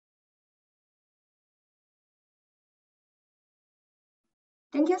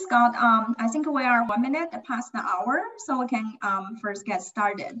Thank you, Scott. I think we are 1 minute past the hour, so we can first get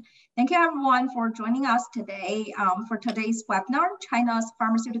started. Thank you everyone for joining us today for today's webinar, China's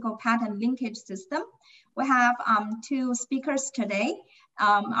Pharmaceutical Patent Linkage System. We have two speakers today.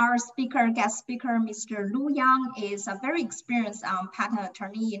 Our guest speaker, Mr. Lu Yang, is a very experienced patent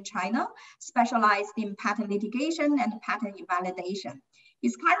attorney in China, specialized in patent litigation and patent invalidation.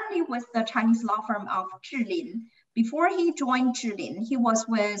 He's currently with the Chinese law firm of Zhilin. Before he joined Zhilin, he was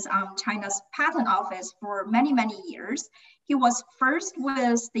with China's patent office for many, many years. He was first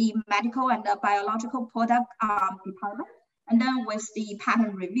with the medical and the biological product department, and then with the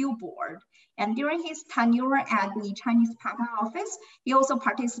patent review board. And during his tenure at the Chinese patent office, he also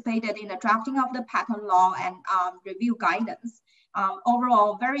participated in the drafting of the patent law and review guidance.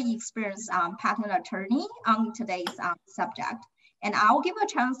 Overall, very experienced patent attorney on today's subject. And I'll give a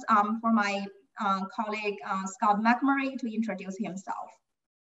chance for my colleague Scott McMurray to introduce himself.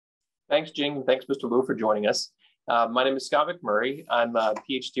 Thanks, Jing. Thanks, Mr. Liu, for joining us. My name is Scott McMurray. I'm a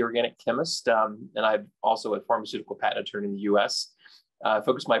PhD organic chemist, and I'm also a pharmaceutical patent attorney in the US. I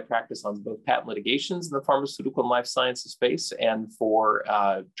focus my practice on both patent litigations in the pharmaceutical and life sciences space and for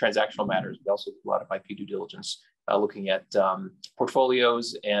transactional matters. We also do a lot of IP due diligence, looking at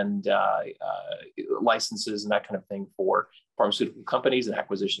portfolios and licenses and that kind of thing for pharmaceutical companies and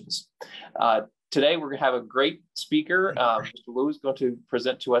acquisitions. Today, we're going to have a great speaker. Mr. Liu is going to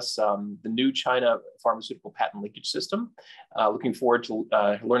present to us the new China pharmaceutical patent linkage system. Looking forward to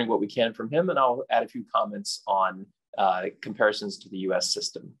learning what we can from him, and I'll add a few comments on comparisons to the US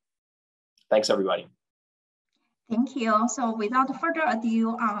system. Thanks, everybody. Thank you. So without further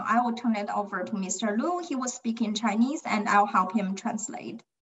ado, I will turn it over to Mr. Liu. He will speak in Chinese, and I'll help him translate.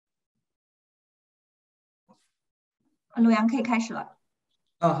 陆阳可以开始了。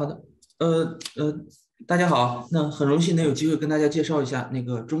好的。大家好，那很荣幸能有机会跟大家介绍一下那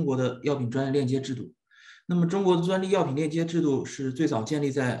个中国的药品专利链接制度。那么中国的专利药品链接制度是最早建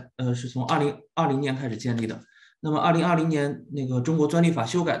立在是从2020年开始建立的。那么2020年那个中国专利法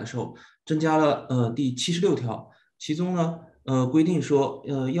修改的时候，增加了第76条，其中呢规定说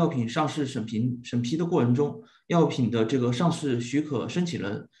药品上市审批的过程中，药品的这个上市许可申请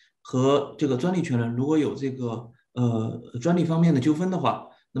人和这个专利权人如果有这个专利方面的纠纷的话，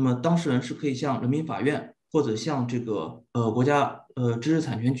那么当事人是可以向人民法院或者向这个国家知识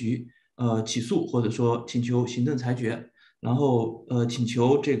产权局起诉，或者说请求行政裁决，然后请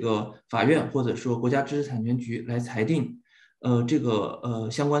求这个法院或者说国家知识产权局来裁定这个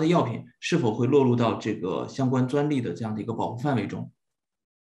相关的药品是否会落入到这个相关专利的这样的一个保护范围中。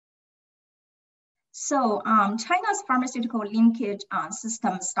So China's pharmaceutical linkage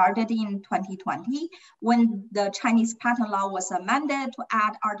system started in 2020 when the Chinese patent law was amended to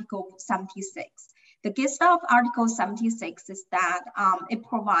add Article 76. The gist of Article 76 is that it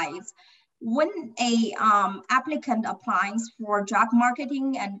provides when a applicant applies for drug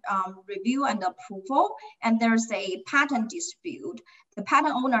marketing and review and approval, and there's a patent dispute, the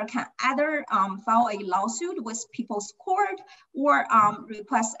patent owner can either file a lawsuit with People's Court or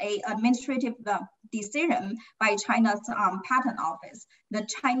request a administrative decision by China's patent office, the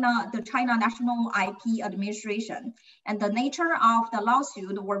China National IP Administration. And the nature of the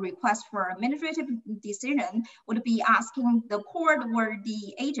lawsuit or request for administrative decision would be asking the court or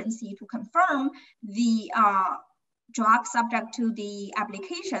the agency to confirm the drug subject to the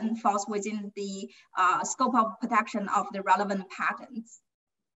application falls within the scope of protection of the relevant patents.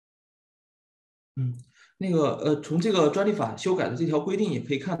 那个从这个专利法修改的这条规定也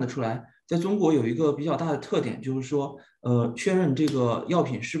可以看得出来，在中国有一个比较大的特点，就是说确认这个药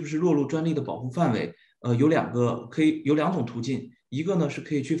品是不是落入专利的保护范围，有两种途径，一个呢是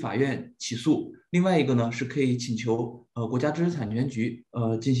可以去法院起诉，另外一个呢是可以请求国家知识产权局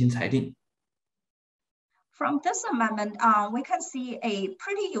进行裁定。From this amendment, we can see a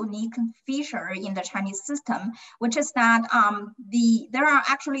pretty unique feature in the Chinese system, which is that there are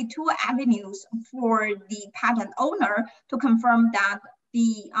actually two avenues for the patent owner to confirm that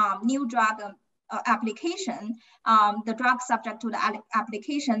the new drug application, the drug subject to the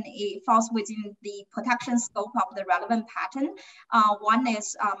application, it falls within the protection scope of the relevant patent. One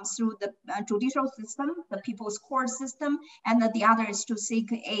is through the judicial system, the People's Court system, and the other is to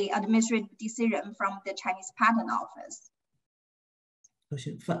seek a administrative decision from the Chinese Patent Office.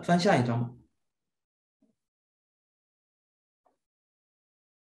 行，翻下一张吧。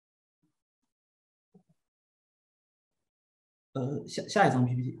下一张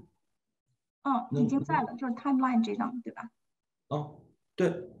PPT。已经在了，就是 timeline 这张，对吧？对，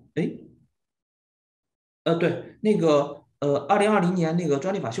对，那个2020年那个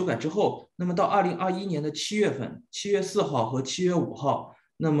专利法修改之后，那么到2021年的7月份，7月4号和7月5号，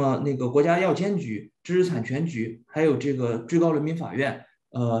那么那个国家药监局、知识产权局还有这个最高人民法院，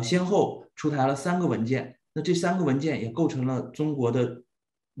先后出台了3个文件。那这3个文件也构成了中国的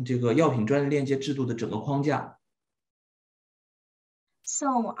这个药品专利链接制度的整个框架。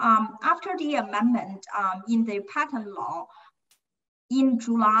So after the amendment in the patent law in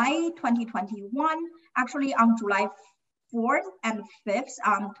July 2021, actually on July 4th and 5th,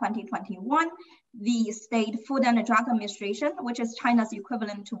 2021, the State Food and Drug Administration, which is China's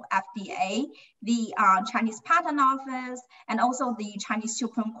equivalent to FDA, the Chinese Patent Office, and also the Chinese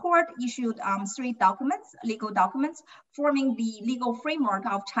Supreme Court issued 3 documents, legal documents, forming the legal framework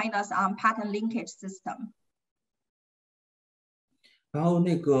of China's patent linkage system. 然后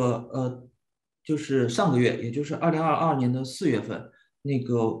那个就是上个月，也就是2022年的4月份，那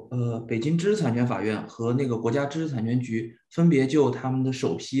个北京知识产权法院和那个国家知识产权局分别就他们的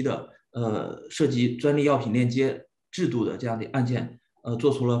首批的涉及专利药品链接制度的这样的案件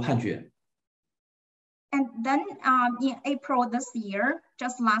做出了判决。And then in April this year,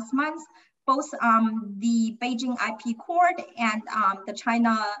 just last month, both the Beijing IP Court and the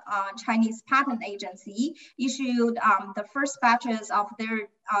Chinese Patent Agency issued the first batches of their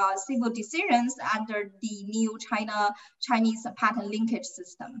civil decisions under the new Chinese patent linkage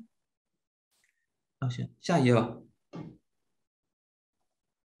system. 行，下一页吧。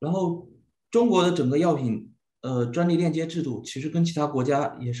然后中国的整个药品专利链接制度其实跟其他国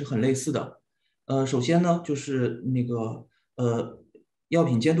家也是很类似的。首先呢，就是那个药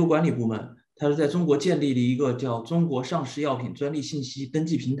品监督管理部门。它是在中国建立了一个叫中国上市药品专利信息登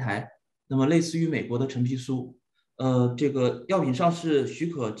记平台，那么类似于美国的陈皮书。这个药品上市许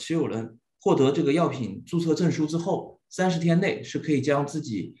可持有人获得这个药品注册证书之后，30天内是可以将自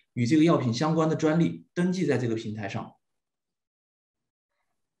己与这个药品相关的专利登记在这个平台上。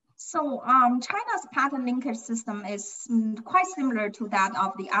So China's patent linkage system is quite similar to that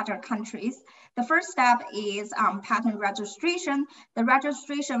of the other countries. The first step is patent registration. The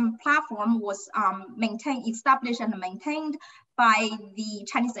registration platform was established and maintained by the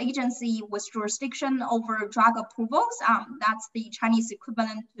Chinese agency with jurisdiction over drug approvals. That's the Chinese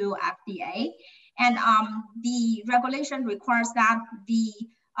equivalent to FDA. And the regulation requires that the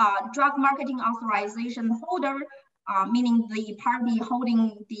drug marketing authorization holder, meaning the party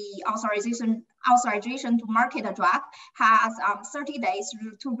holding the authorization to market a drug, has 30 days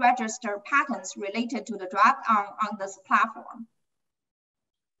to register patents related to the drug on this platform.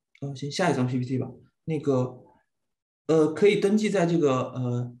 先下一张 PPT 吧。那个可以登记在这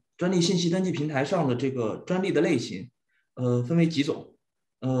个专利信息登记平台上的这个专利的类型，分为几种。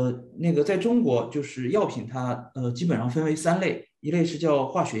那个在中国就是药品它基本上分为3类，一类是叫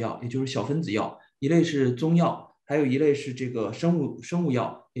化学药，也就是小分子药；一类是中药，还有一类是这个生物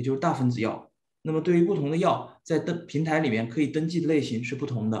药，也就是大分子药。那么对于不同的药，在平台里面可以登记的类型是不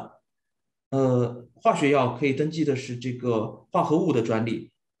同的。化学药可以登记的是这个化合物的专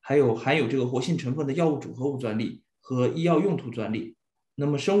利，还有含有这个活性成分的药物组合物专利和医药用途专利。那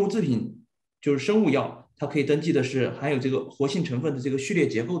么生物制品就是生物药，它可以登记的是含有这个活性成分的这个序列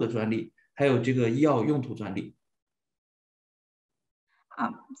结构的专利，还有这个医药用途专利。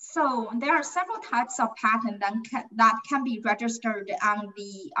So there are several types of patent that can be registered on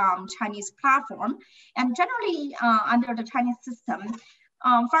the Chinese platform, and generally under the Chinese system,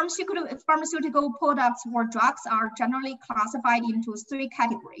 pharmaceutical products or drugs are generally classified into 3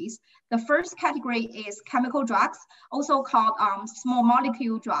 categories. The first category is chemical drugs, also called small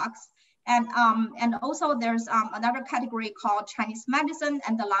molecule drugs. And also there's another category called Chinese medicine,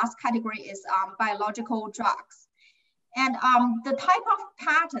 and the last category is biological drugs. And the type of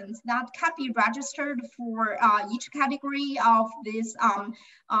patents that can be registered for each category of this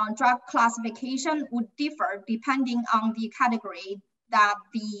drug classification would differ depending on the category that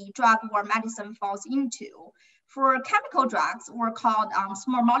the drug or medicine falls into. For chemical drugs, or called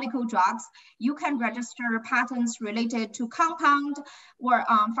small molecule drugs, you can register patents related to compound or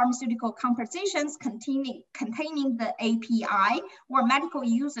pharmaceutical compositions containing the API or medical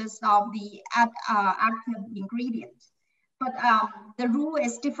uses of the active ingredient. But the rule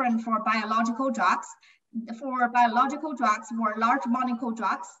is different for biological drugs. For biological drugs or large molecule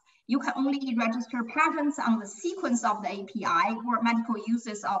drugs, you can only register patents on the sequence of the API or medical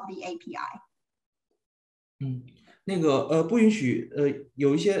uses of the API. 那个不允许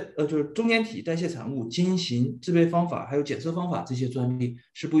有一些就是中间体代谢产物、基因型、制备方法还有检测方法这些专利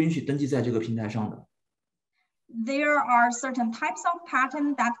是不允许登记在这个平台上的。There are certain types of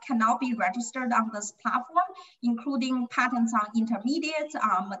patent that cannot be registered on this platform, including patents on intermediates,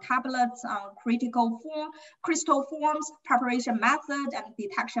 metabolites, crystal forms, preparation method, and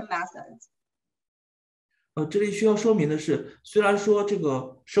detection methods. 这里需要说明的是，虽然说这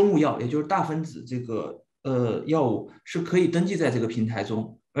个生物药，也就是大分子这个药物是可以登记在这个平台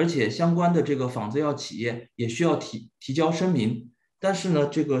中，而且相关的这个仿制药企业也需要提交声明，但是呢，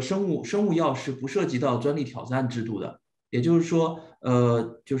这个生物药是不涉及到专利挑战制度的，也就是说，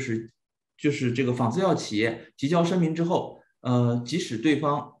就是这个仿制药企业提交声明之后，即使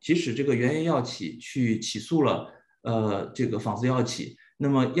这个原研药企去起诉了这个仿制药企。那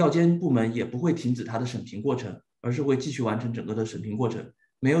么药监部门也不会停止它的审评过程，而是会继续完成整个的审评过程，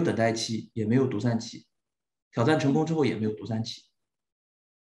没有等待期，也没有独占期，挑战成功之后也没有独占期。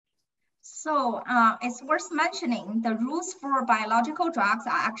So it's worth mentioning the rules for biological drugs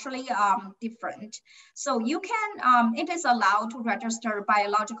are actually different. So you can, it is allowed to register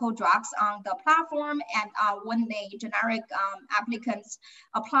biological drugs on the platform, and when the generic applicant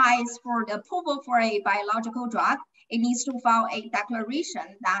applies for the approval for a biological drug, it needs to file a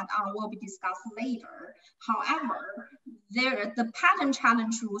declaration that will be discussed later. However, the patent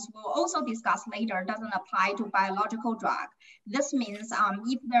challenge rules we'll also discuss later doesn't apply to biological drug. This means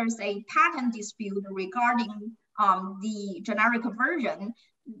if there's a patent dispute regarding the generic version,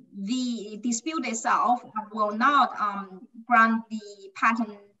 the dispute itself will not grant the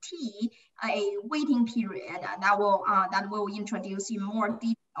patentee a waiting period that will introduce in more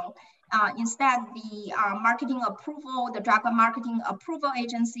detail. Instead, the the drug marketing approval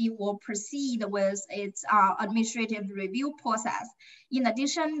agency will proceed with its administrative review process. In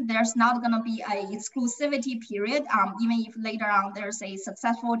addition, there's not going to be an exclusivity period, even if later on there's a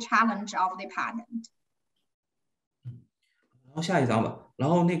successful challenge of the patent. 然后下一章吧。然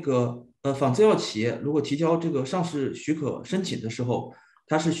后那个仿制药企业如果提交这个上市许可申请的时候，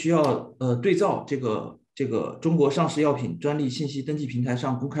它是需要对照这个中国上市药品专利信息登记平台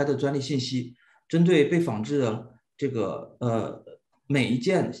上公开的专利信息，针对被仿制的这个每一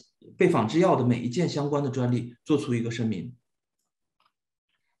件被仿制药的每一件相关的专利做出一个声明。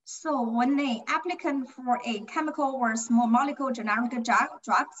So when an applicant for a chemical or small molecule generic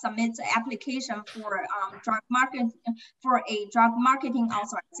drug submits an application for a drug marketing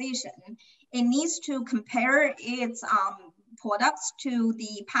authorization, it needs to compare its products to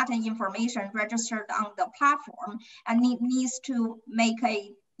the patent information registered on the platform, and it needs to make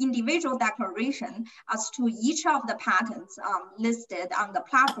a individual declaration as to each of the patents listed on the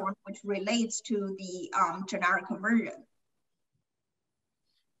platform, which relates to the generic version.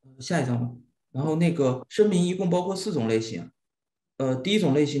 下一章吧。然后那个声明一共包括4种类型。第一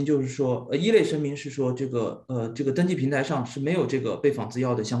种类型就是说，一类声明是说这个登记平台上是没有这个被仿制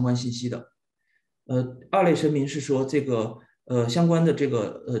药的相关信息的。二类声明是说这个相关的这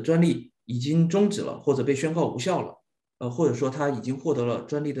个专利已经终止了或者被宣告无效了，或者说它已经获得了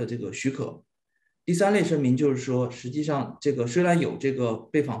专利的这个许可。第三类声明就是说，实际上这个虽然有这个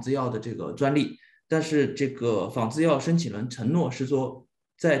被仿制药的这个专利，但是这个仿制药申请人承诺是说，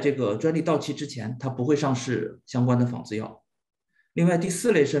在这个专利到期之前，它不会上市相关的仿制药。另外，第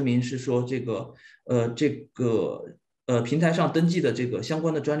4类声明是说，平台上登记的这个相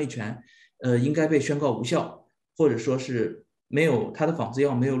关的专利权，应该被宣告无效，或者说是没有它的仿制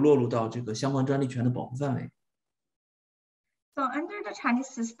药没有落入到这个相关专利权的保护范围。So under the Chinese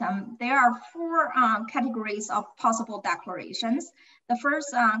system, there are 4 categories of possible declarations. The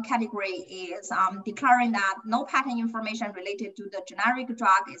first category is declaring that no patent information related to the generic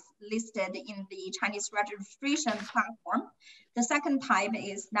drug is listed in the Chinese registration platform. The second type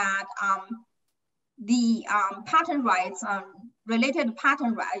is that the patent rights, related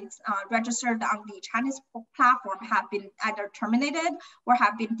patent rights registered on the Chinese platform have been either terminated or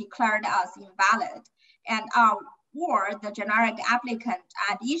have been declared as invalid. And or the generic applicant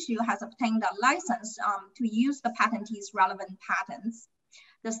at issue has obtained a license to use the patentee's relevant patents.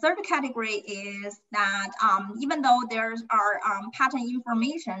 The third category is that even though there are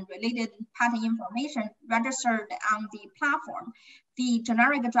related patent information registered on the platform, the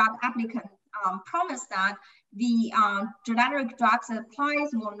generic drug applicant promised that the generic drug supplies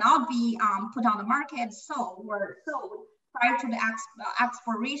will not be put on the market sold prior to the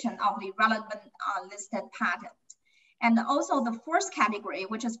expiration of the relevant listed patent. And also the fourth category,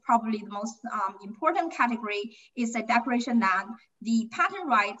 which is probably the most important category, is a declaration that the patent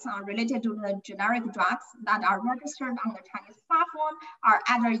rights related to the generic drugs that are registered on the Chinese platform are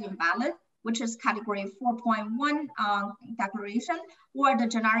either invalid, which is category 4.1 declaration, or the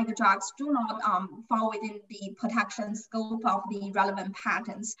generic drugs do not fall within the protection scope of the relevant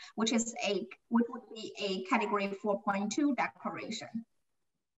patents, which would be a category 4.2 declaration.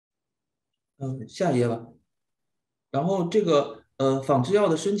 下一页吧。然后这个仿制药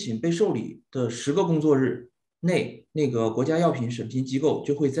的申请被受理的10个工作日内，那个国家药品审评机构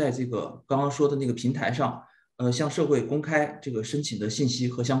就会在这个刚刚说的那个平台上，向社会公开这个申请的信息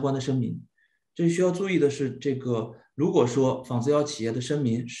和相关的声明。这需要注意的是，这个如果说仿制药企业的声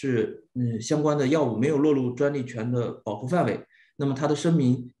明是相关的药物没有落入专利权的保护范围，那么它的声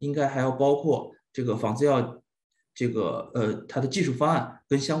明应该还要包括这个仿制药这个它的技术方案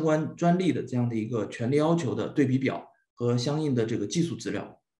跟相关专利的这样的一个权利要求的对比表和相应的这个技术资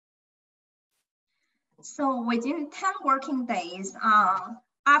料。So within 10 working days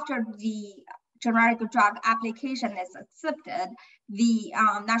after the generic drug application is accepted, the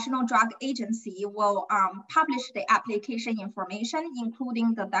National Drug Agency will publish the application information,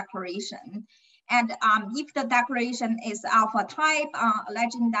 including the declaration. And if the declaration is of a type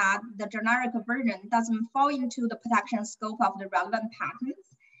alleging that the generic version doesn't fall into the protection scope of the relevant patents,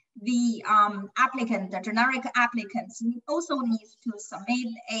 the applicant, the generic applicants also needs to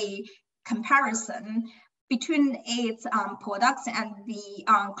submit a comparison between its products and the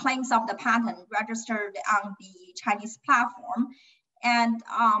claims of the patent registered on the Chinese platform. And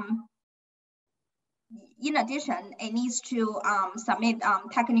in addition, it needs to submit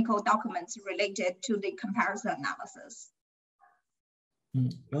technical documents related to the comparison analysis.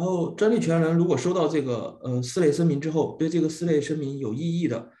 然后专利权人如果收到这个4类声明之后，对这个4类声明有异议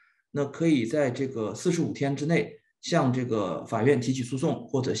的，那可以在这个45天之内向这个法院提起诉讼，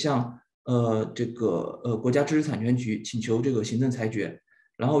或者向这个国家知识产权局请求这个行政裁决。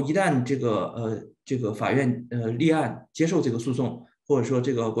然后一旦这个法院立案接受这个诉讼，或者说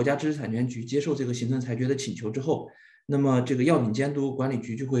这个国家知识产权局接受这个行政裁决的请求之后，那么这个药品监督管理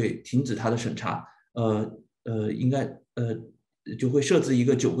局就会停止它的审查，就会设置一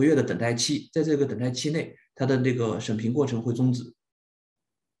个9个月的等待期，在这个等待期内，它的这个审评过程会终止。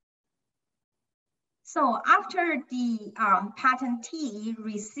So after the patentee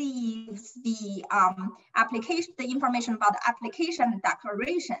receives the application, the information about the application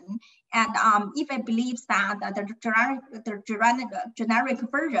declaration, and if it believes that the generic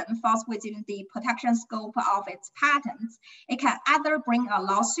version falls within the protection scope of its patents, it can either bring a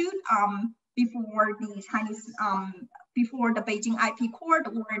lawsuit before the Chinese before the Beijing IP Court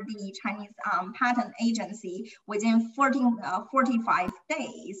or the Chinese Patent Agency within 45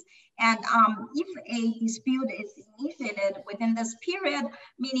 days. And if a dispute is initiated within this period,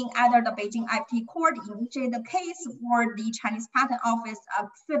 meaning either the Beijing IP Court initiates the case or the Chinese Patent Office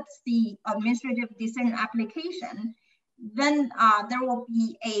accepts the administrative decision application, then there will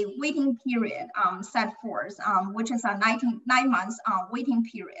be a waiting period set forth, which is a 9 months waiting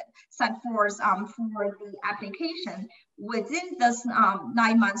period set forth for the application. Within this 9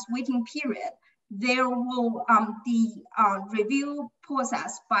 months waiting period, there will the review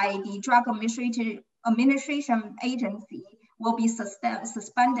process by the Drug Administration Agency will be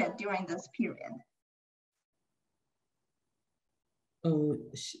suspended during this period.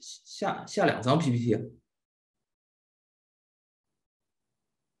 下2张 PPT。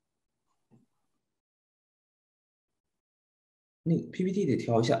那个 PPT 得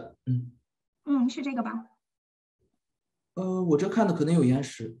调一下，是这个吧？我这看的可能有延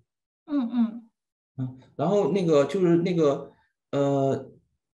时。然后那个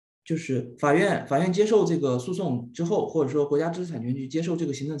就是法院接受这个诉讼之后，或者说国家知识产权局接受这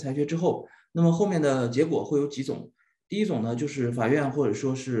个行政裁决之后，那么后面的结果会有几种。第一种呢，就是法院或者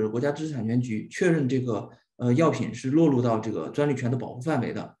说是国家知识产权局确认这个药品是落入到这个专利权的保护范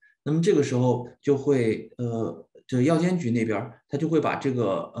围的，那么这个时候就会这药监局那边他就会把这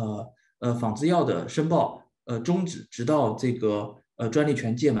个仿制药的申报终止，直到这个专利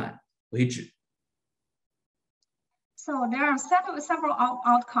权届满为止。So there are several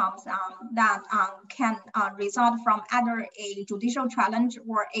outcomes that can result from either a judicial challenge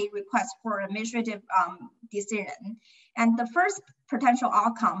or a request for administrative decision. And the first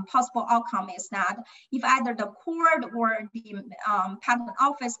possible outcome is that if either the court or the patent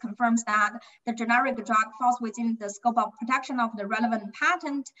office confirms that the generic drug falls within the scope of protection of the relevant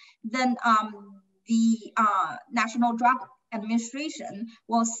patent, then the National Drug Administration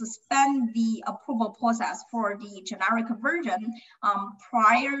will suspend the approval process for the generic version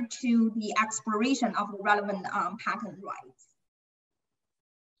prior to the expiration of the relevant patent rights.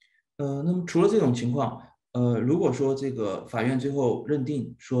 那么除了这种情况，如果说这个法院最后认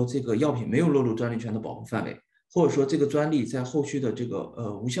定说这个药品没有落入专利权的保护范围，或者说这个专利在后续的这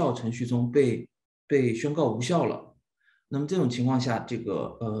个无效程序中被宣告无效了，那么这种情况下，这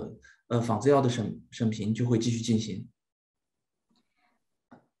个仿制药的审评就会继续进行。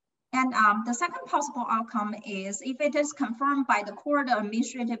And the second possible outcome is if it is confirmed by the court or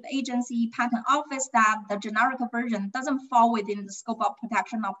administrative agency patent office that the generic version doesn't fall within the scope of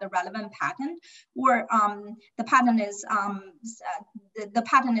protection of the relevant patent, or the patent is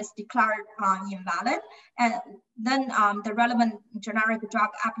declared invalid, and then the relevant generic drug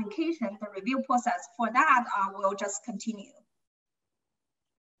application, the review process for that will just continue.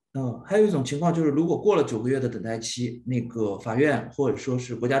 还有一种情况就是，如果过了9个月的等待期，那个法院或者说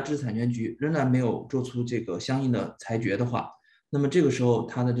是国家知识产权局仍然没有做出这个相应的裁决的话，那么这个时候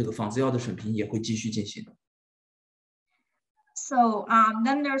它的这个仿制药的审评也会继续进行。So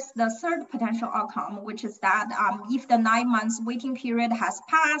then there's the third potential outcome, which is that if the 9 months waiting period has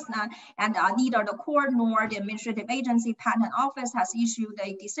passed and neither the court nor the administrative agency patent office has issued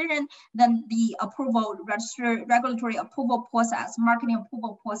a decision, then the regulatory approval process, marketing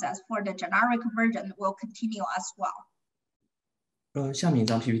approval process for the generic version will continue as well. 下面一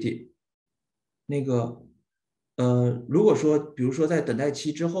张 PPT， 那个如果说，比如说在等待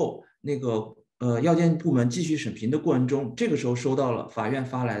期之后，那个药监部门继续审评的过程中，这个时候收到了法院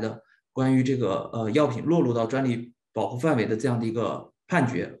发来的关于这个药品落入到专利保护范围的这样的一个判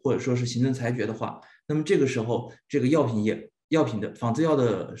决，或者说是行政裁决的话，那么这个时候这个药品的仿制药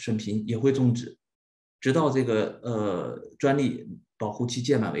的审评也会终止，直到这个专利保护期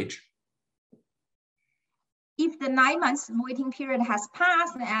届满为止。If the 9 months waiting period has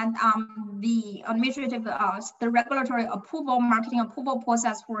passed and the administrative, the regulatory approval, marketing approval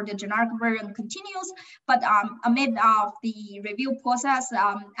process for the generic version continues, but amid of the review process,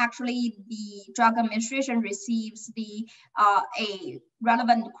 actually the drug administration receives a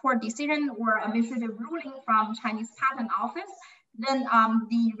relevant court decision or administrative ruling from Chinese Patent Office, then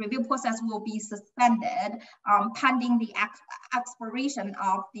the review process will be suspended pending the expiration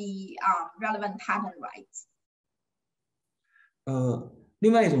of the relevant patent rights.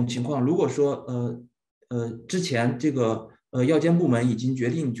 另外一种情况，如果说之前这个药监部门已经决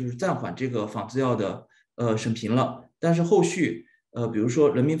定就是暂缓这个仿制药的审评了，但是后续比如说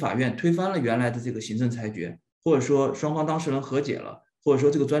人民法院推翻了原来的这个行政裁决，或者说双方当事人和解了，或者说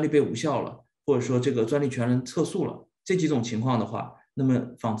这个专利被无效了，或者说这个专利权人撤诉了，这几种情况的话，那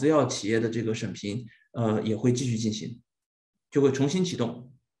么仿制药企业的这个审评也会继续进行，就会重新启动。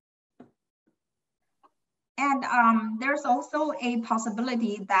And there's also a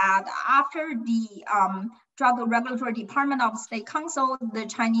possibility that after the Drug Regulatory Department of State Council, the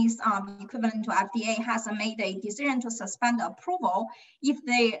Chinese equivalent to FDA has made a decision to suspend approval if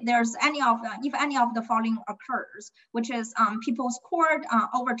any of the following occurs, which is People's Court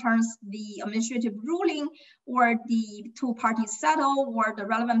overturns the administrative ruling, or the two parties settle, or the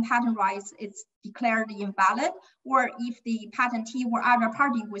relevant patent rights is declared invalid, or if the patentee or other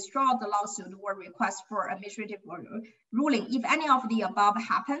party withdraw the lawsuit or request for administrative ruling. If any of the above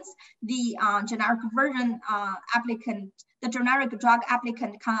happens, the generic version applicant, the generic drug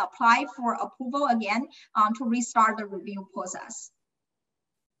applicant can apply for approval again to restart the review process.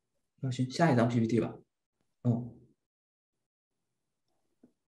 行，下一张 PPT 吧。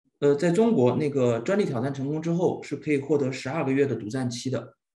在中国，那个专利挑战成功之后，是可以获得12个月的独占期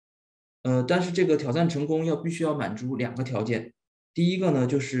的。但是这个挑战成功必须要满足2个条件。第一个呢，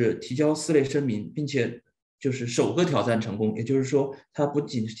就是提交4类声明，并且就是首个挑战成功，也就是说，他不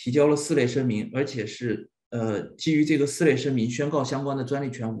仅提交了4类声明，而且是基于这个4类声明宣告相关的专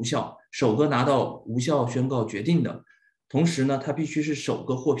利权无效，首个拿到无效宣告决定的。同时呢，它必须是首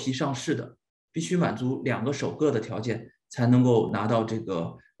个获批上市的，必须满足2个首个的条件，才能够拿到这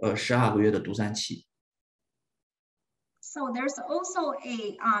个12个月的独占期。So there's also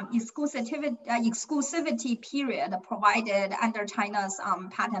a exclusivity period provided under China's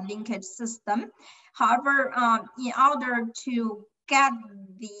patent linkage system. However, in order to get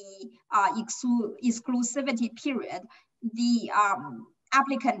the exclusivity period, the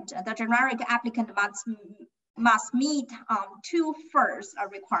applicant, the generic applicant must meet 2 first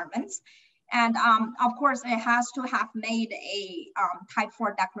requirements. And of course, it has to have made a type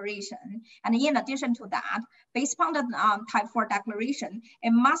 4 declaration. And in addition to that, based upon the type 4 declaration,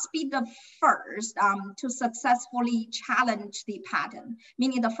 it must be the first to successfully challenge the patent,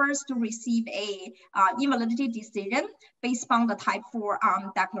 meaning the first to receive a invalidity decision based upon the type 4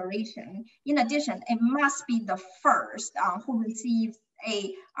 declaration. In addition, it must be the first who receives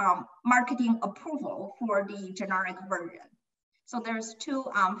a marketing approval for the generic version. So there's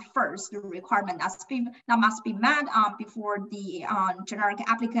 2 first requirements that must be met before the generic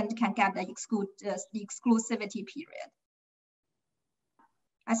applicant can get the exclusivity period.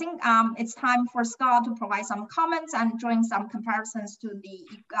 I think it's time for Scott to provide some comments and drawing some comparisons to the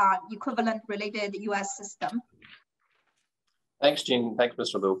equivalent related US system. Thanks, Jing. Thanks,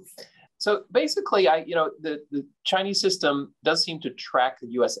 Mr. Liu. So basically, the Chinese system does seem to track the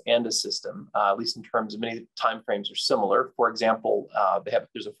U.S. ANDA system, at least in terms of many timeframes are similar. For example,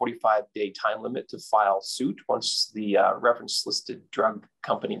 there's a 45-day time limit to file suit once the reference listed drug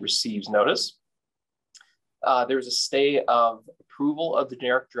company receives notice. There's a stay of approval of the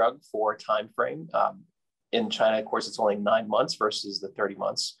generic drug for a time frame. In China, of course, it's only 9 months versus the 30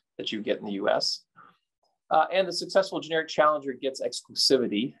 months that you get in the U.S. And the successful generic challenger gets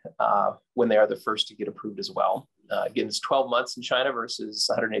exclusivity when they are the first to get approved as well. Again, it's 12 months in China versus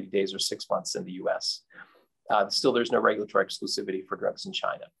 180 days or 6 months in the US. Still, there's no regulatory exclusivity for drugs in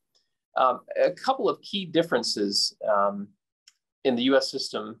China. A couple of key differences in the US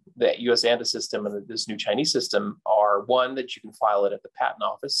system, the US ANDA system and this new Chinese system are, one, that you can file it at the patent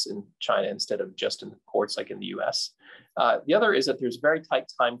office in China instead of just in the courts like in the US. The other is that there's very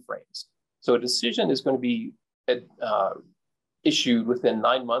tight timeframes. So a decision is going to be issued within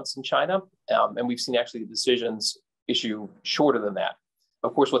 9 months in China, and we've seen actually decisions issue shorter than that.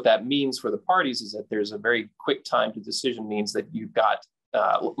 Of course, what that means for the parties is that there's a very quick time to decision means that you've got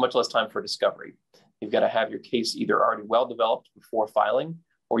much less time for discovery. You've got to have your case either already well developed before filing,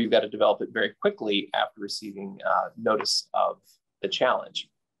 or you've got to develop it very quickly after receiving notice of the challenge.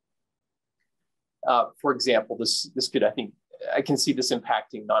 For example, this could, I can see this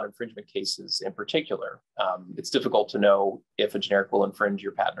impacting non-infringement cases in particular. It's difficult to know if a generic will infringe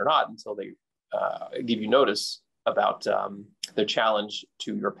your patent or not until they give you notice about their challenge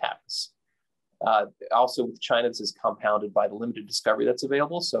to your patents. Also with China, this is compounded by the limited discovery that's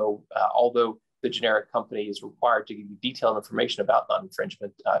available. So although the generic company is required to give you detailed information about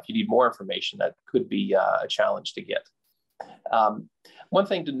non-infringement, if you need more information, that could be a challenge to get. One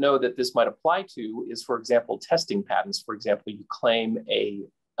thing to know that this might apply to is, for example, testing patents. For example, you claim a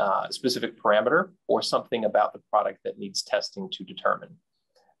specific parameter or something about the product that needs testing to determine.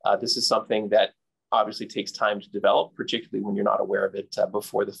 This is something that obviously takes time to develop, particularly when you're not aware of it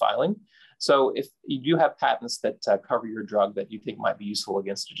before the filing. So if you do have patents that cover your drug that you think might be useful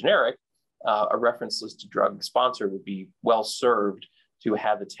against a generic, a reference listed drug sponsor would be well served to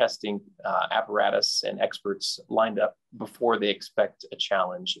have the testing apparatus and experts lined up before they expect a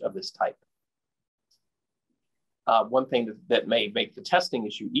challenge of this type. One thing that may make the testing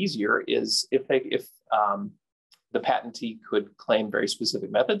issue easier is if the patentee could claim very specific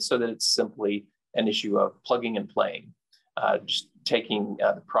methods so that it's simply an issue of plugging and playing, just taking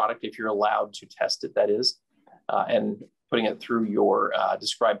the product, if you're allowed to test it, that is, and putting it through your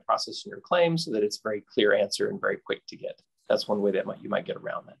described process in your claim so that it's a very clear answer and very quick to get. That's one way that you might get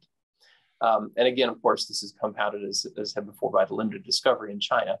around that. And again, of course, this is compounded, as said before, by the limited discovery in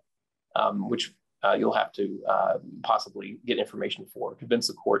China, which you'll have to possibly get information for, convince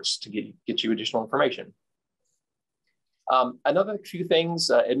the courts to get you additional information. Another few things,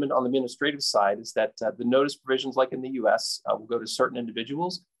 Edmund, on the administrative side is that the notice provisions, like in the US, will go to certain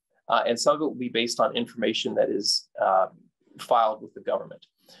individuals, and some of it will be based on information that is filed with the government.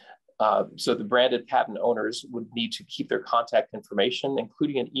 So the branded patent owners would need to keep their contact information,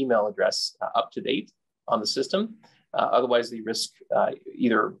 including an email address, up to date on the system. Otherwise, they risk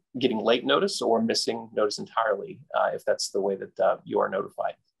either getting late notice or missing notice entirely if that's the way that you are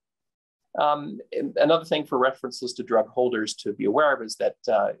notified. Another thing for reference listed drug holders to be aware of is that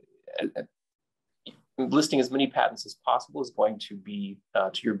listing as many patents as possible is going to be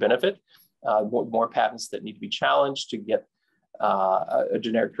to your benefit. More patents that need to be challenged to get a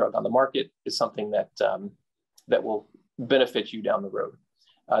generic drug on the market is something that that will benefit you down the road.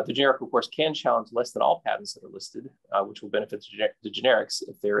 The generic, of course, can challenge less than all patents that are listed, which will benefit the generics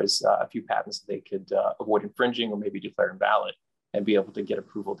if there is a few patents that they could avoid infringing or maybe declare invalid and be able to get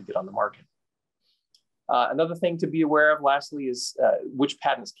approval to get on the market. Another thing to be aware of, lastly, is which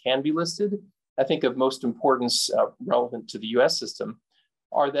patents can be listed. I think of most importance relevant to the US system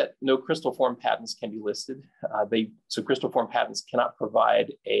are that no crystal form patents can be listed. So crystal form patents cannot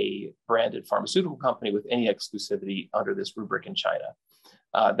provide a branded pharmaceutical company with any exclusivity under this rubric in China.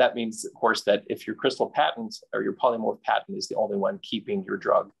 That means, of course, that if your crystal patent or your polymorph patent is the only one keeping your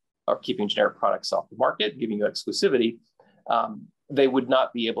drug or keeping generic products off the market, giving you exclusivity, they would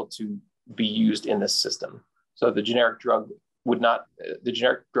not be able to be used in this system. So the generic drug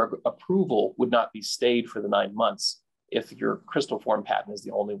approval would not be stayed for the 9 months if your crystal form patent is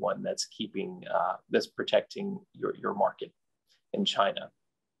the only one that's keeping, that's protecting your market in China.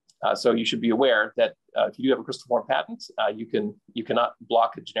 So you should be aware that if you do have a crystal form patent, you cannot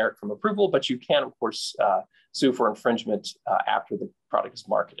block a generic from approval, but you can, of course, sue for infringement after the product is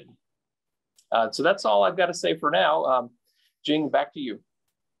marketed. So that's all I've got to say for now. Jing, back to you.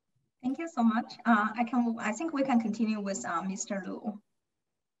 Thank you so much. I think we can continue with Mr. Lu.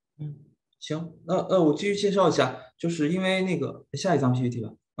 行，我继续介绍一下，就是因为那个下一张 PPT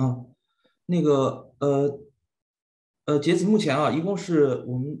吧，截止目前啊，一共是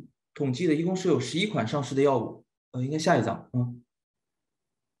我们统计的，一共是有11款上市的药物，应该下一张，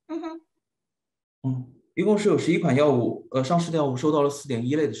一共是有11款药物，上市的药物收到了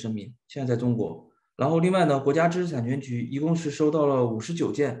4.1类的声明，现在在中国。然后另外呢，国家知识产权局一共是收到了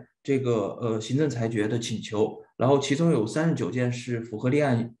59件这个行政裁决的请求，然后其中有39件是符合立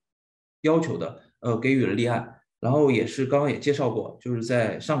案要求的，给予了立案。然后也是刚刚也介绍过，就是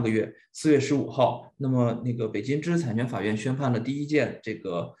在上个月4月15号，那么那个北京知识产权法院宣判了第一件这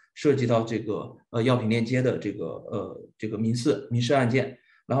个涉及到这个药品链接的这个民事案件。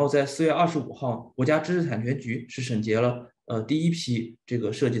然后在4月25号，国家知识产权局是审结了第一批这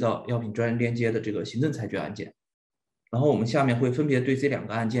个涉及到药品专利链接的这个行政裁决案件。然后我们下面会分别对这2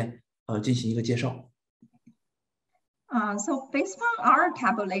个案件进行一个介绍。So based on our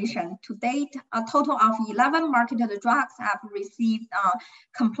tabulation, to date, a total of 11 marketed drugs have received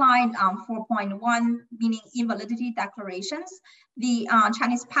compliant 4.1, meaning invalidity declarations. The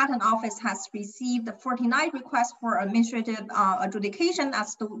Chinese Patent Office has received 49 requests for administrative adjudication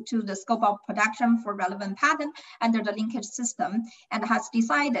as to the scope of production for relevant patent under the linkage system, and has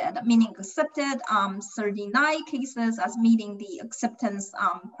decided, meaning accepted 39 cases as meeting the acceptance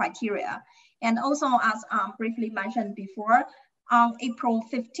criteria. And also, as briefly mentioned before, on April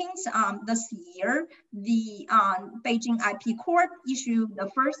 15th this year, the Beijing IP Court issued the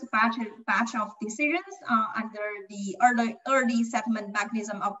first batch of decisions under the early settlement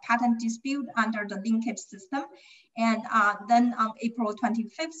mechanism of patent dispute under the linkage system. And then on April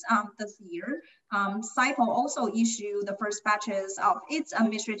 25th this year, CIPO also issued the first batches of its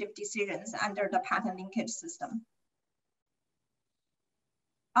administrative decisions under the patent linkage system.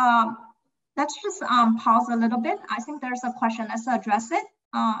 Let's just pause a little bit. I think there's a question. Let's address it.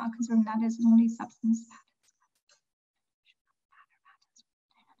 Considering that is only substance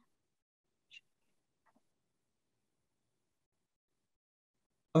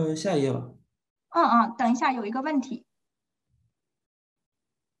patents. 下一页吧。等一下，有一个问题。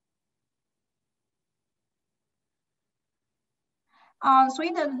所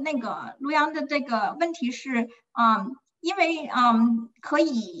以的那个陆阳的这个问题是，因为可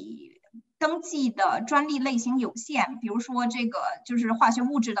以登记的专利类型有限，比如说这个就是化学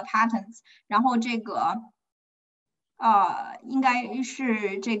物质的 patents， 然后这个应该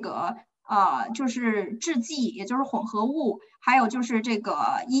是这个就是制剂，也就是混合物，还有就是这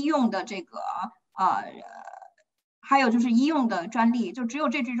个医用的这个还有就是医用的专利，就只有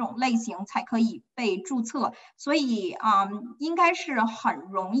这种类型才可以被注册，所以应该是很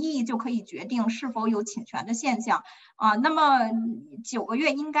容易就可以决定是否有侵权的现象那么9个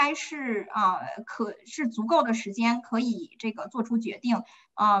月应该是是足够的时间可以这个做出决定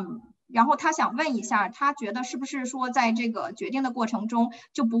然后他想问一下，他觉得是不是说在这个决定的过程中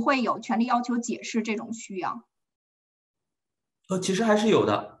就不会有权利要求解释这种需要？其实还是有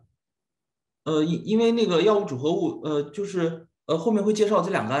的。因为那个药物组合物，就是后面会介绍这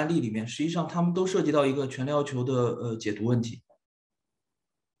2个案例里面，实际上他们都涉及到一个权利要求的解读问题。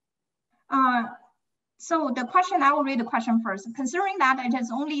So the question, I will read the question first. Considering that it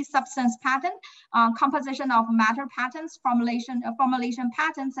is only substance patent, composition of matter patents, formulation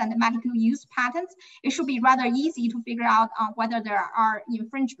patents, and medical use patents, it should be rather easy to figure out whether there are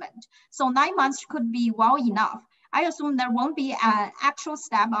infringement. So 9 months could be well enough. I assume there won't be an actual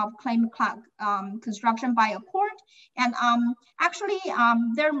step of claim construction by a court. And actually,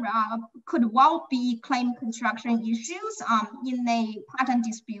 there could well be claim construction issues in a patent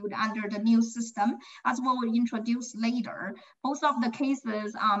dispute under the new system, as we will introduce later. Both of the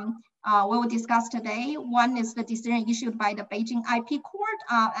cases we will discuss today. One is the decision issued by the Beijing IP Court,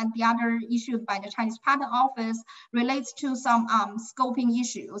 and the other issued by the Chinese Patent Office relates to some scoping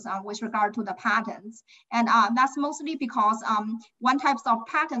issues with regard to the patents. And that's mostly because one type of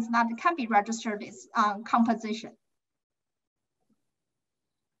patents that can be registered is composition.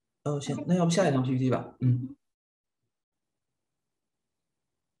 行，那要不下一张 PPT 吧。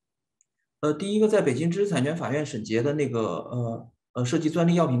第一个在北京知识产权法院审结的那个涉及专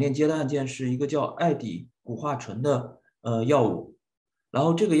利药品链接的案件是一个叫艾底古化醇的药物，然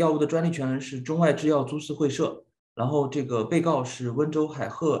后这个药物的专利权人是中外制药株式会社，然后这个被告是温州海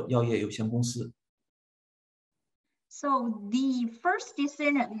鹤药业有限公司。So the first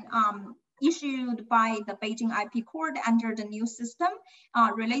decision issued by the Beijing IP Court under the new system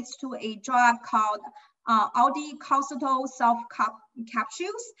relates to a drug called Audi Calcital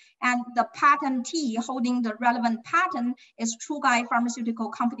self-capsules, and the patentee holding the relevant patent is Chugai Pharmaceutical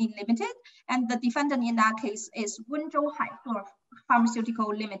Company Limited, and the defendant in that case is Wenzhou Haihe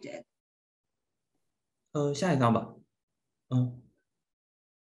Pharmaceutical Limited. 下一张吧。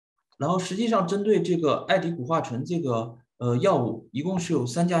然后实际上针对这个艾迪古化醇这个药物，一共是有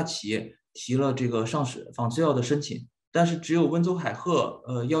3家企业提了这个上市仿制药的申请，但是只有温州海鹤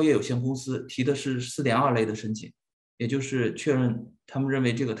药业有限公司提的是4.2类的申请，也就是确认他们认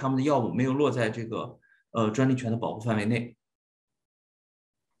为这个他们的药物没有落在这个专利权的保护范围内。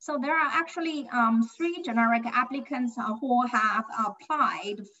So there are actually 3 generic applicants who have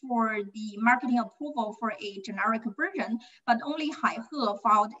applied for the marketing approval for a generic version, but only Haihe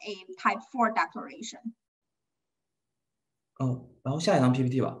filed a Type 4 declaration. 然后下一张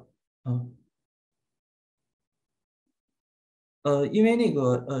PPT 吧。因为那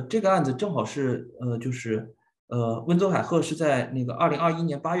个这个案子正好是就是温州海鹤是在那个2021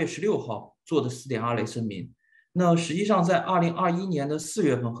年8月16号做的4.2类声明。那实际上在2021年的4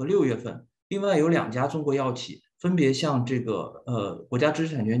月份和6月份，另外有2家中国药企分别向这个国家知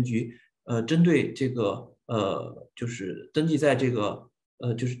识产权局针对这个就是登记在这个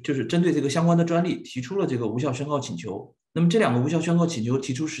就是针对这个相关的专利提出了这个无效宣告请求。那么这2个无效宣告请求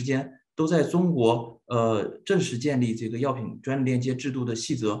提出时间都在中国正式建立这个药品专利链接制度的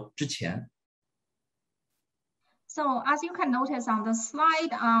细则之前。So as you can notice on the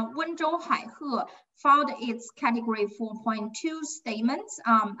slide, Wenzhou Haihe filed its category 4.2 statements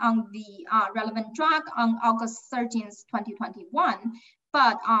on the relevant drug on August 13th, 2021.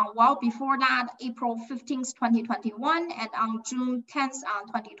 But while before that, April 15th, 2021, and on June 10th,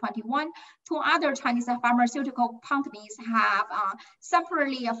 2021, 2 other Chinese pharmaceutical companies have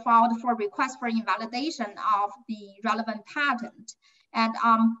separately filed for requests for invalidation of the relevant patent. And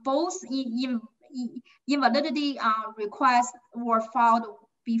both invalidity requests were filed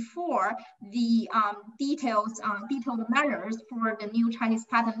before the detailed measures for the new Chinese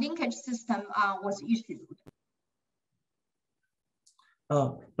patent linkage system was issued.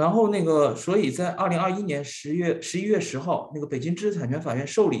 然后那个，所以在2021年11月10号，那个北京知识产权法院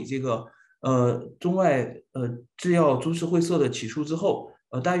受理这个中外制药株式会社的起诉之后，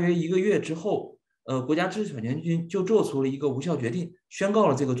大约1个月之后，国家知识产权局就做出了一个无效决定，宣告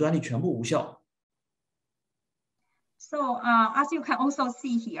了这个专利全部无效。So as you can also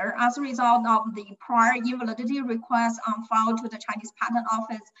see here, as a result of the prior invalidity request filed to the Chinese Patent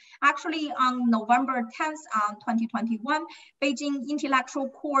Office, actually on November 10th, 2021, Beijing Intellectual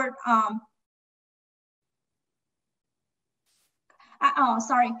Court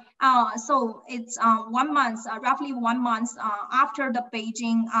so it's 1 month, roughly 1 month after the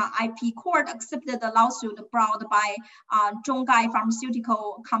Beijing IP Court accepted the lawsuit brought by Zhonggai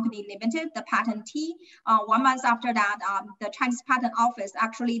Pharmaceutical Company Limited, the patentee. 1 month after that, the Chinese Patent Office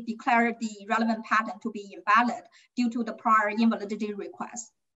actually declared the relevant patent to be invalid due to the prior invalidity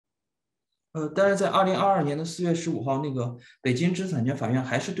request. 但是在2022年的4月15号，那个北京知识产权法院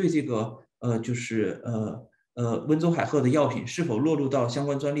还是对这个温州海鹤的药品是否落入到相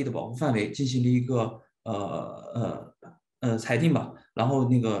关专利的保护范围进行了一个裁定吧，然后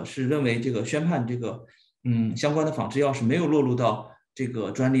那个是认为这个宣判这个相关的仿制药是没有落入到这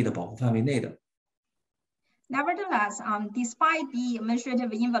个专利的保护范围内的。Nevertheless, despite the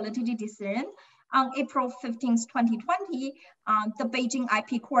administrative invalidity decision, on April 15th, 2020, the Beijing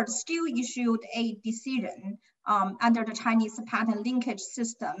IP Court still issued a decision under the Chinese patent linkage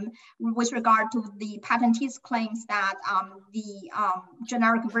system with regard to the patentee's claims that the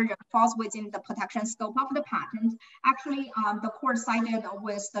generic version falls within the protection scope of the patent. Actually, the court sided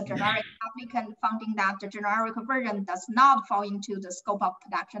with the generic applicant, finding that the generic version does not fall into the scope of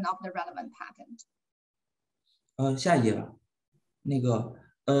protection of the relevant patent. 下一页吧。那个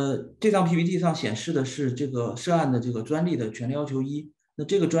这张 PPT 上显示的是这个涉案的这个专利的权利要求1。那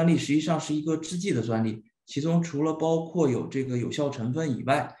这个专利实际上是一个制剂的专利，其中除了包括有这个有效成分以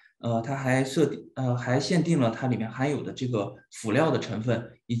外，它还限定了它里面含有的这个辅料的成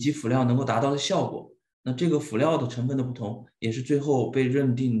分以及辅料能够达到的效果。那这个辅料的成分的不同，也是最后被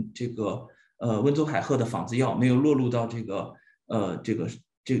认定这个温州海鹤的仿制药没有落入到这个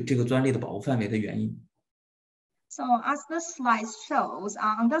专利的保护范围的原因。So as the slide shows,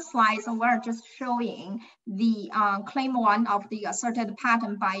 on the slides, we're just showing the claim 1 of the asserted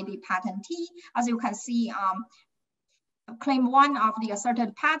patent by the patentee. As you can see, claim 1 of the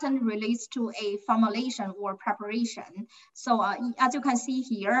asserted patent relates to a formulation or preparation. So as you can see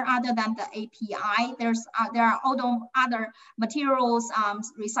here, other than the API, there are other materials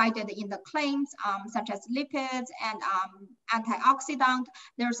recited in the claims, such as lipids and antioxidant.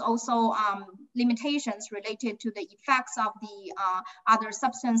 There's also limitations related to the effects of the other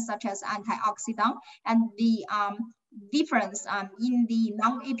substance, such as antioxidant, and the difference in the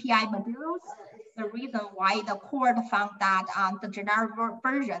non-API materials is the reason why the court found that the generic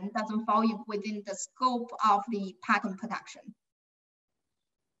version doesn't fall within the scope of the patent protection.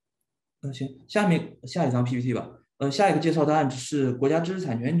 行，下一张 PPT 吧。下一个介绍的案子是国家知识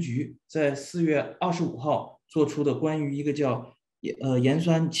产权局在4月25号做出的关于一个叫盐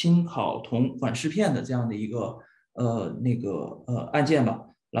酸氢烤酮缓释片的这样的一个案件吧。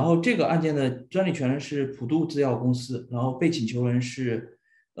然后这个案件的专利权人是普渡制药公司，然后被请求人是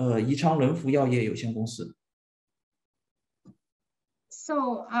宜昌伦孚药业有限公司。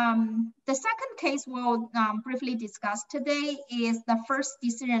So the second case we'll briefly discuss today is the first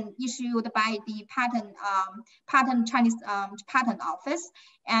decision issued by the Chinese patent office.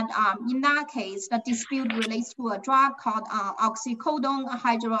 And in that case, the dispute relates to a drug called oxycodone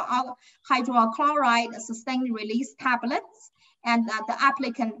hydrochloride sustained release tablets. And the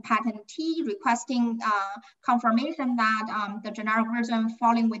applicant patentee requesting confirmation that the generic version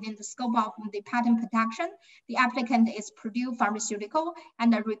falling within the scope of the patent protection. The applicant is Purdue Pharmaceutical,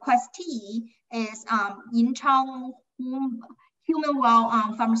 and the requestee is Yinchang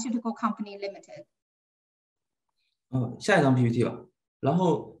Humanwell Pharmaceutical Company Limited. 下一张 PPT 吧。然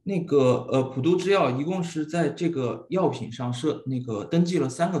后普渡制药一共是在这个药品上登记了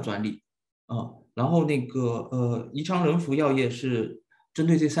3个专利然后宜昌伦孚药业是针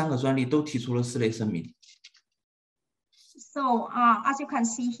对这3个专利都提出了4类声明。So as you can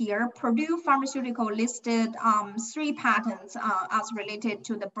see here, Purdue Pharmaceutical listed 3 patents as related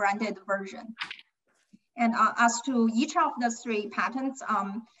to the branded version. And as to each of the 3 patents,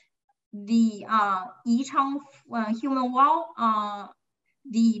 the Yichang Humanwell,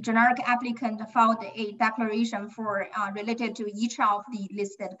 the generic applicant filed a declaration for related to each of the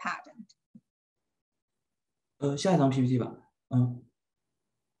listed patents. 下一张 PPT 吧，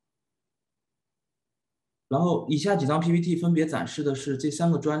然后以下几张 PPT 分别展示的是这3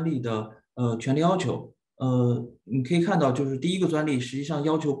个专利的权利要求。你可以看到，就是第一个专利实际上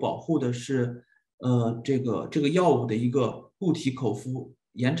要求保护的是这个药物的一个固体口服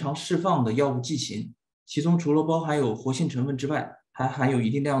延长释放的药物剂型，其中除了包含有活性成分之外，还含有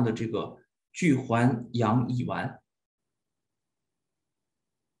一定量的这个聚环氧乙烷。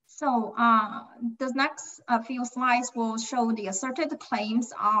So the next few slides will show the asserted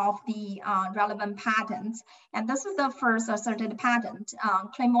claims of the relevant patents. And this is the first asserted patent,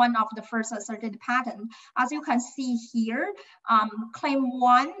 claim 1 of the first asserted patent. As you can see here, claim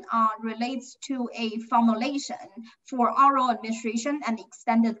 1 relates to a formulation for oral administration and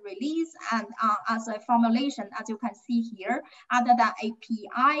extended release. And as a formulation, as you can see here, other than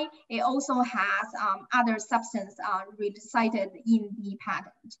API, it also has other substance recited in the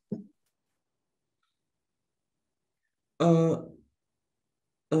patent.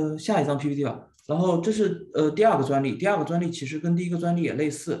 下一张 PPT 吧。然后这是第2个专利，第2个专利其实跟第1个专利也类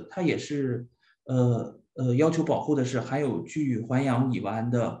似，它也是要求保护的是含有聚环氧乙烷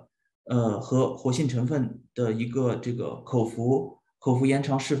的和活性成分的一个这个口服延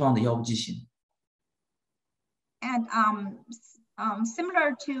长释放的药物剂型。And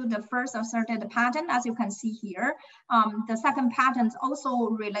similar to the first asserted patent, as you can see here, the second patent also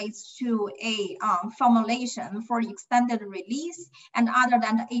relates to a formulation for extended release. And other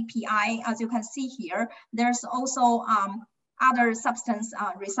than the API, as you can see here, there's also other substance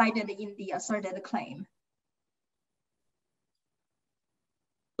recited in the asserted claim.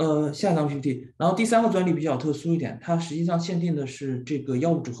 下一张 PPT， 然后第3个专利比较特殊一点，它实际上限定的是这个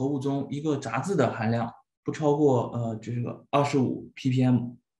药物组合物中一个杂质的含量不超过这个25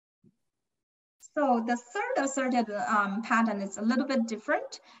 ppm。 So the third asserted patent is a little bit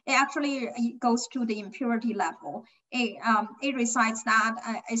different. It actually goes to the impurity level. It recites that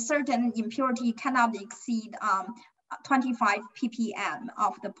a certain impurity cannot exceed 25 ppm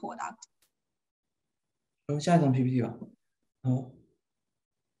of the product. 下一张 PPT 吧。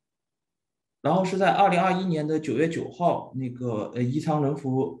然后是在2021年的9月9号，宜昌伦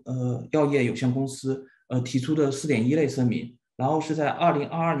孚药业有限公司提出的4.1类声明，然后是在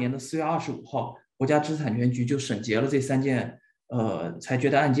2022年的4月25号，国家知识产权局就审结了这3件裁决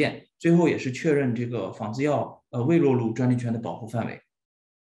的案件，最后也是确认这个仿制药未落入专利权的保护范围。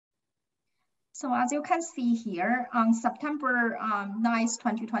So as you can see here, on September 9th,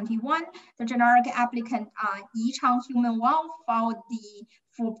 2021, the generic applicant Yichang Human Well filed the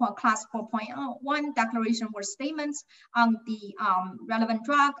class 4.1 declaration or statements on the relevant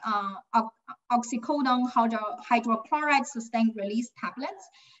drug, oxycodone hydrochloride sustained release tablets.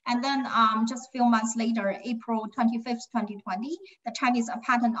 And then just a few months later, April 25th, 2020, the Chinese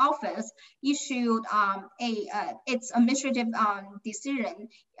Patent Office issued its administrative decision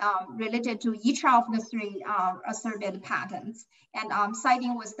related to each of the three asserted patents. And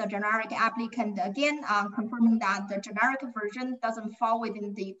citing with the generic applicant again, confirming that the generic version doesn't fall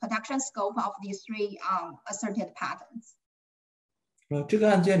within the protection scope of these three asserted patents. 这个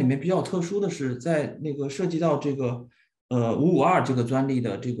案件里面比较特殊的是，在那个涉及到这个552这个专利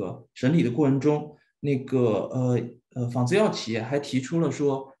的这个审理的过程中，那个仿制药企业还提出了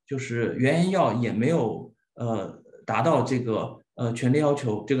说，就是原研药也没有达到这个权利要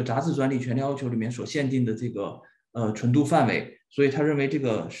求，这个杂质专利权利要求里面所限定的这个纯度范围，所以他认为这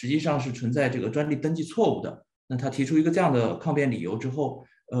个实际上是存在这个专利登记错误的。那他提出一个这样的抗辩理由之后，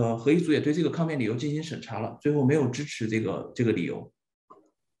合议组也对这个抗辩理由进行审查了，最后没有支持这个理由。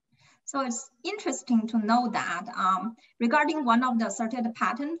So it's interesting to know that regarding one of the asserted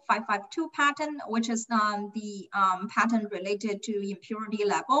patent, 552 patent, which is the patent related to impurity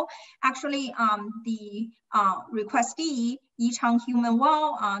level, actually the requestee, Yichang Human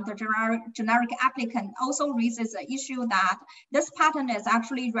Well, the generic applicant also raises the issue that this patent is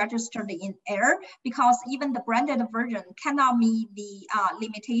actually registered in error because even the branded version cannot meet the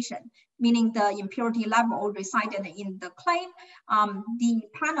limitation, meaning the impurity level recited in the claim.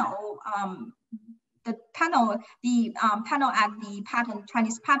 The panel at the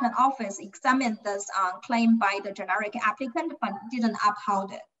Chinese Patent Office examined this claim by the generic applicant, but didn't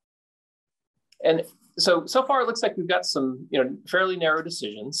uphold it. And so far, it looks like we've got some, fairly narrow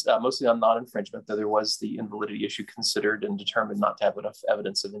decisions, mostly on non-infringement, though there was the invalidity issue considered and determined not to have enough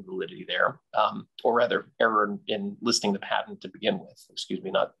evidence of invalidity there, or rather error in listing the patent to begin with,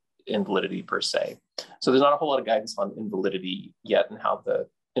 not invalidity per se. So there's not a whole lot of guidance on invalidity yet and how the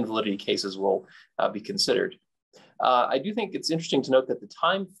invalidity cases will be considered. I do think it's interesting to note that the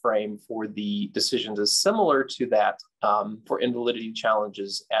time frame for the decisions is similar to that for invalidity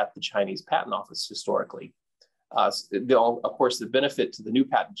challenges at the Chinese Patent Office historically. Of course, the benefit to the new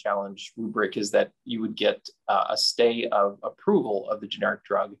patent challenge rubric is that you would get a stay of approval of the generic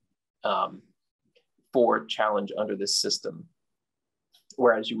drug for challenge under this system,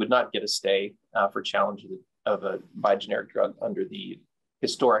 whereas you would not get a stay for challenge by generic drug under the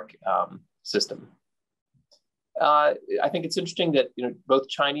historic system. I think it's interesting that both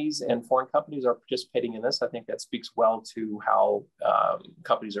Chinese and foreign companies are participating in this. I think that speaks well to how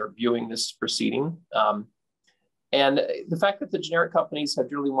companies are viewing this proceeding. And the fact that the generic companies have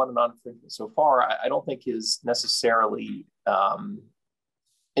generally won a non-infringement so far, I don't think is necessarily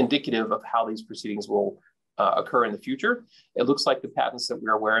indicative of how these proceedings will occur in the future. It looks like the patents that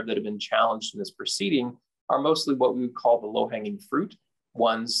we're aware of that have been challenged in this proceeding are mostly what we would call the low-hanging fruit,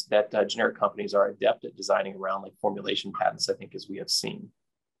 ones that generic companies are adept at designing around, like formulation patents, I think, as we have seen.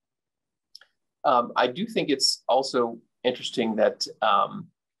 I do think it's also interesting that,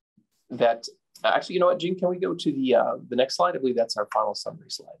 actually, you know what, Jean, can we go to the next slide? I believe that's our final summary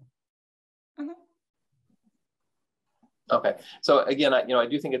slide. Mm-hmm. Okay, so again, I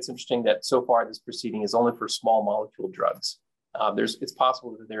do think it's interesting that so far this proceeding is only for small molecule drugs. It's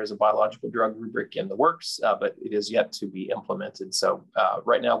possible that there is a biological drug rubric in the works, but it is yet to be implemented. So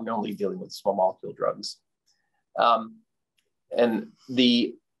right now we're only dealing with small molecule drugs. And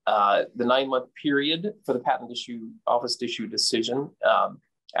the 9-month period for the patent office to issue decision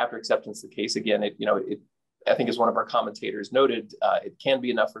after acceptance of the case, again, I think as one of our commentators noted, it can be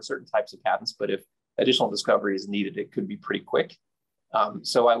enough for certain types of patents, but if additional discovery is needed, it could be pretty quick.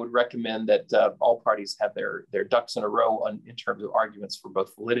 So I would recommend that all parties have their ducks in a row in terms of arguments for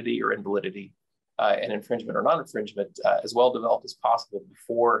both validity or invalidity and infringement or non-infringement as well developed as possible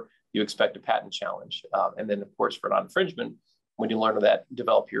before you expect a patent challenge. And then, of course, for non-infringement, when you learn of that,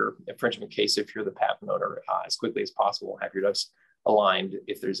 develop your infringement case if you're the patent owner as quickly as possible. Have your ducks aligned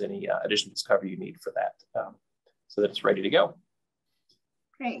if there's any additional discovery you need for that, so that it's ready to go.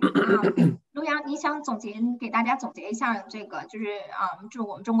 Great. 陆阳，你想给大家总结一下这个就是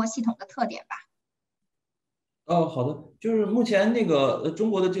我们中国系统的特点吧？好的，就是目前那个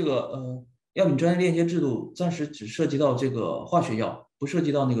中国的这个药品专业链接制度暂时只涉及到这个化学药，不涉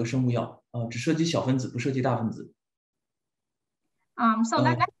及到那个生物药，只涉及小分子，不涉及大分子。So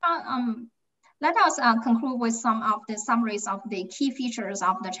let's Let us conclude with some of the summaries of the key features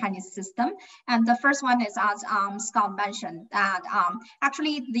of the Chinese system. And the first one is, as Scott mentioned, that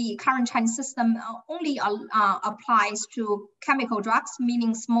actually the current Chinese system only applies to chemical drugs,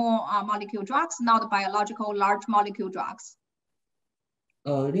 meaning small molecule drugs, not biological large molecule drugs.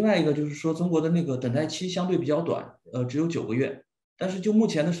 另外一个就是说，中国的那个等待期相对比较短，只有9个月。但是就目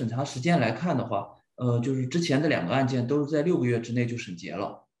前的审查时间来看的话，就是之前的2个案件都是在6个月之内就审结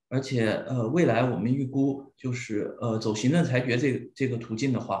了。而且未来我们预估就是走行政裁决这个途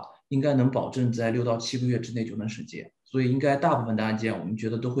径的话，应该能保证在6到7个月之内就能审结，所以应该大部分的案件我们觉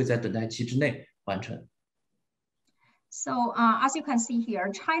得都会在等待期之内完成。So as you can see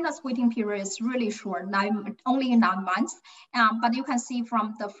here, China's waiting period is really short, only 9 months. But you can see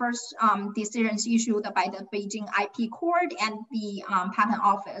from the first decisions issued by the Beijing IP Court and the Patent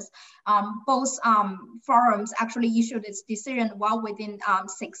Office, both forums actually issued its decision well within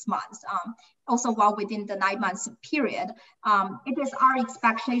 6 months. Also well within the 9 months period. It is our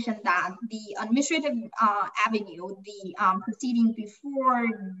expectation that the administrative avenue, the proceeding before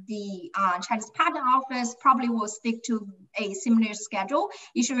the Chinese Patent Office probably will stick to a similar schedule,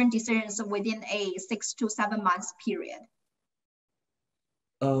 issuing decisions within a 6 to 7 months period.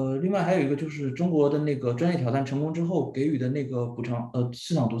 另外还有一个就是中国的那个专业挑战成功之后给予的那个补偿，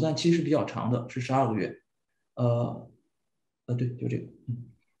市场独占期是比较长的，是12个月。对，就这个。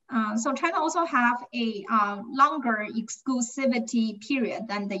So China also have a longer exclusivity period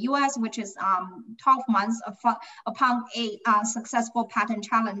than the US, which is 12 months upon a successful patent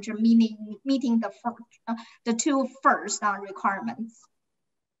challenge, meeting the 2 first requirements.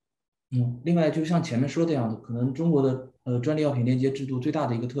 另外就像前面说的样子，可能中国的专利药品链接制度最大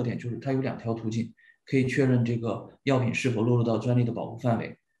的一个特点就是它有2条途径可以确认这个药品是否落入到专利的保护范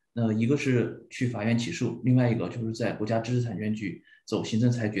围。一个是去法院起诉，另外一个就是在国家知识产权局走行政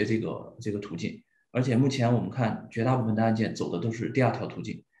裁决这个途径。而且目前我们看绝大部分的案件走的都是第2条途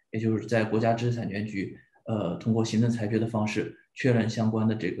径，也就是在国家知识产权局通过行政裁决的方式确认相关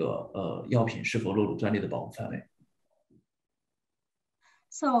的这个药品是否落入专利的保护范围。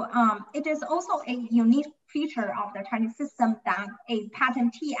So it is also a unique feature of the Chinese system that a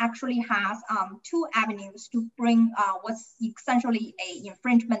patentee actually has 2 avenues to bring what's essentially a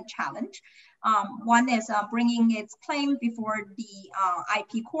infringement challenge. One is bringing its claim before the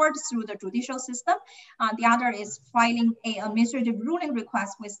IP court through the judicial system. The other is filing an administrative ruling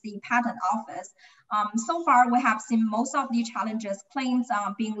request with the patent office. So far, we have seen most of the challenges claims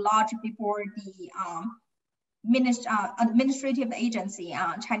being lodged before the administrative agency,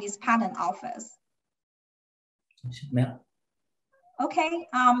 Chinese Patent Office. Okay,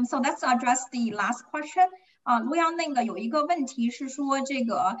 so let's address the last question. 陆阳那个有一个问题是说这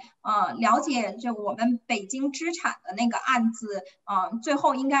个了解就我们北京知产的那个案子，最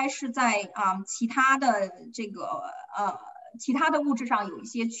后应该是在其他的这个其他的物质上有一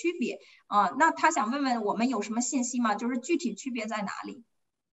些区别。那他想问问我们有什么信息吗？就是具体区别在哪里？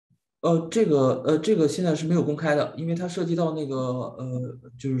这个现在是没有公开的，因为它涉及到那个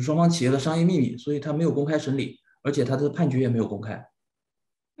就是双方企业的商业秘密，所以它没有公开审理，而且它的判决也没有公开。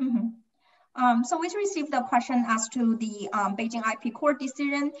So we received a question as to the Beijing IP Court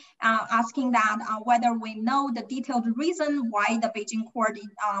decision, asking that whether we know the detailed reason why the Beijing Court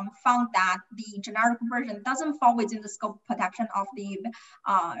found that the generic version doesn't fall within the scope of protection of the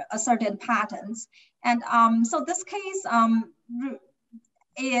asserted patents. And so this case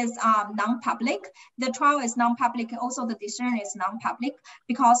is non-public. The trial is non-public. Also, the decision is non-public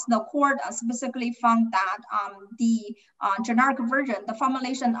because the court specifically found that the generic version, the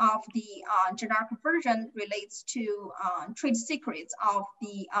formulation of the generic version relates to trade secrets of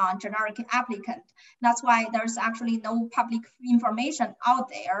the generic applicant. That's why there's actually no public information out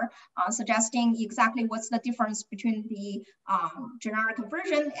there suggesting exactly what's the difference between the generic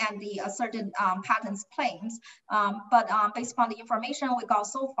version and the asserted patents claims. But based upon the information we got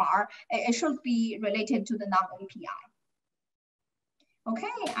so far, it should be related to the non-API. Okay,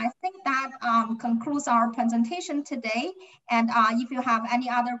 I think that concludes our presentation today. And if you have any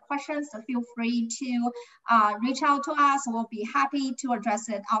other questions, feel free to reach out to us. We'll be happy to address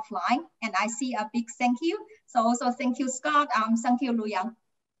it offline. And I see a big thank you. So also thank you, Scott. Thank you, Lu Yang.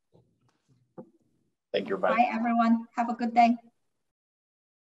 Thank you. Bye. Bye, everyone. Have a good day.